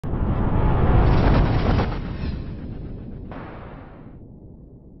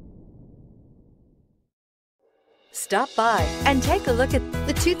Stop by and take a look at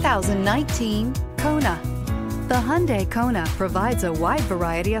the 2019 Kona. The Hyundai Kona provides a wide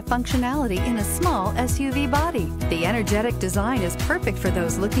variety of functionality in a small SUV body. The energetic design is perfect for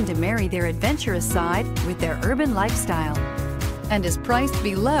those looking to marry their adventurous side with their urban lifestyle and is priced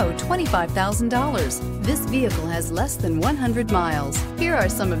below $25,000. This vehicle has less than 100 miles. Here are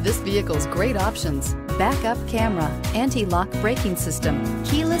some of this vehicle's great options: backup camera, anti-lock braking system,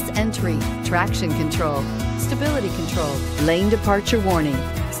 keyless entry, traction control, stability control, lane departure warning,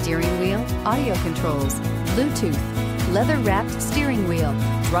 steering wheel audio controls, Bluetooth, leather-wrapped steering wheel,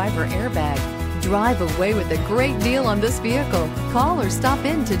 driver airbag. Drive away with a great deal on this vehicle. Call or stop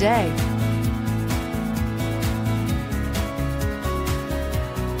in today.